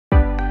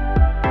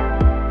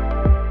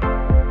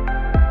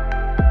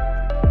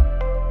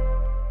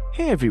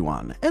Hey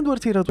everyone,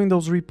 Edward here at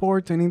Windows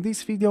Report, and in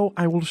this video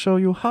I will show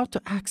you how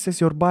to access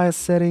your BIOS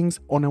settings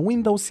on a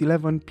Windows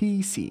 11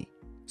 PC.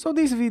 So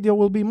this video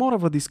will be more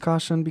of a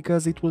discussion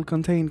because it will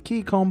contain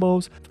key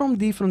combos from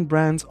different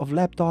brands of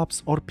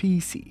laptops or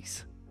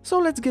PCs. So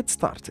let's get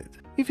started.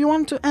 If you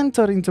want to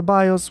enter into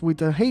BIOS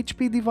with a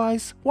HP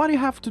device, what you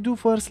have to do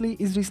firstly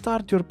is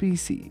restart your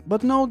PC,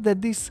 but note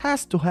that this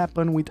has to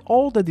happen with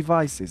all the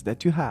devices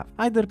that you have.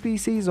 Either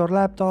PCs or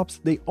laptops,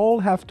 they all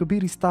have to be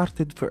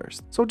restarted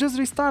first. So just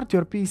restart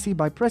your PC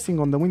by pressing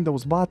on the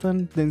Windows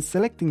button, then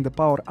selecting the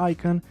power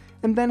icon,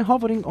 and then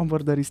hovering over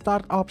the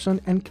restart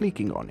option and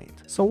clicking on it.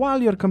 So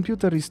while your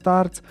computer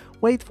restarts,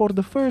 wait for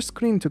the first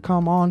screen to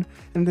come on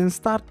and then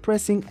start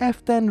pressing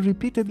F10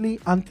 repeatedly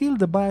until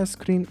the BIOS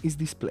screen is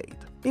displayed.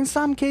 In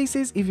some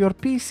cases, if your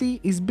PC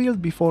is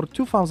built before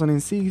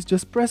 2006,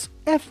 just press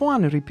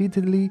F1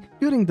 repeatedly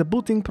during the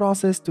booting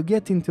process to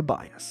get into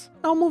BIOS.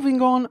 Now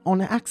moving on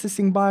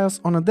accessing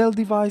BIOS on a DELL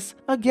device,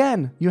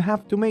 again, you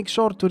have to make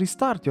sure to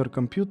restart your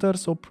computer,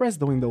 so press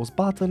the Windows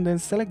button, then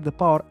select the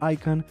power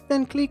icon,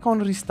 then click on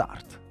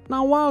Restart.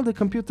 Now while the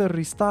computer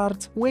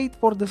restarts, wait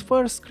for the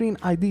first screen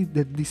ID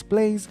that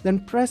displays,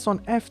 then press on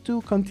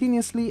F2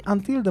 continuously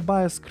until the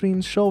BIOS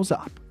screen shows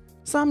up.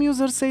 Some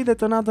users say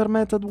that another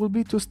method will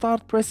be to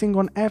start pressing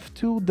on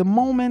F2 the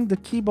moment the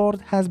keyboard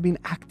has been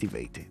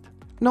activated.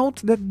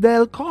 Note that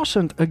DELL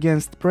cautioned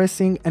against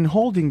pressing and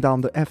holding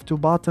down the F2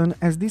 button,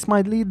 as this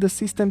might lead the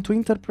system to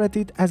interpret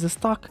it as a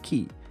stuck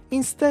key.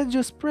 Instead,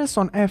 just press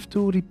on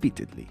F2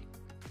 repeatedly.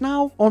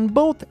 Now, on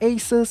both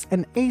ASUS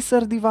and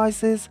ACER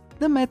devices,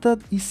 the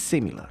method is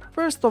similar.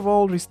 First of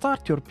all,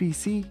 restart your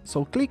PC,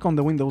 so click on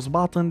the Windows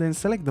button, then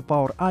select the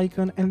power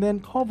icon and then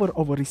hover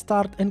over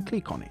Restart and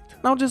click on it.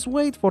 Now just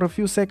wait for a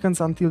few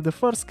seconds until the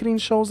first screen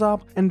shows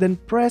up and then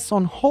press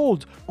on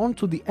hold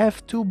onto the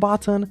F2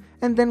 button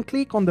and then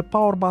click on the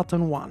power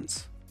button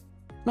once.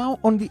 Now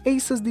on the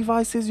ASUS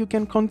devices you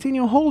can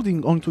continue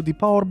holding onto the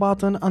power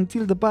button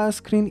until the BIOS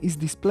screen is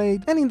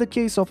displayed, and in the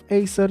case of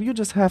ACER you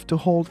just have to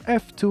hold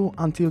F2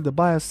 until the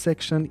BIOS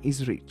section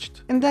is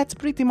reached. And that's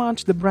pretty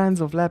much the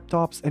brands of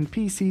laptops and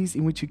PCs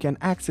in which you can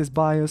access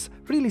BIOS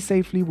really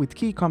safely with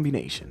key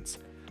combinations.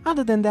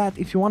 Other than that,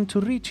 if you want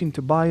to reach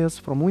into BIOS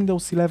from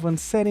Windows 11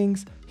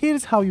 settings,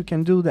 here's how you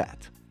can do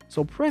that.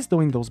 So press the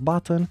Windows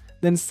button,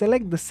 then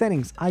select the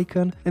settings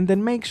icon and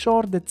then make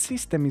sure that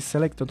system is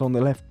selected on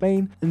the left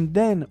pane, and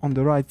then on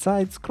the right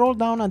side scroll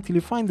down until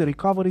you find the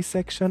recovery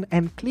section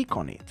and click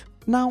on it.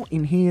 Now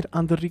in here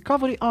under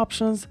recovery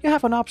options you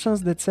have an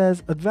option that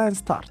says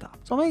advanced startup.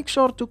 So make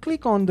sure to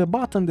click on the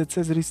button that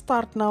says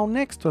restart now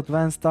next to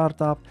advanced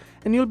startup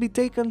and you'll be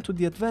taken to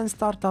the advanced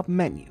startup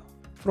menu.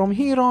 From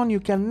here on you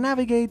can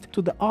navigate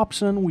to the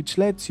option which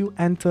lets you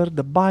enter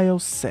the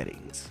BIOS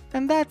settings.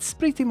 And that's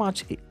pretty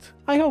much it.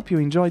 I hope you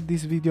enjoyed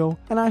this video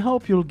and I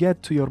hope you'll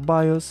get to your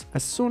BIOS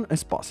as soon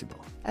as possible.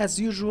 As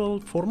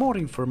usual, for more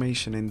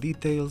information and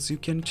details you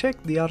can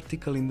check the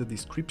article in the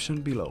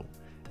description below.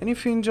 And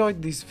if you enjoyed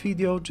this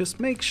video, just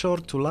make sure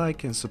to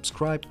like and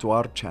subscribe to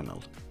our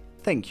channel.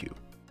 Thank you.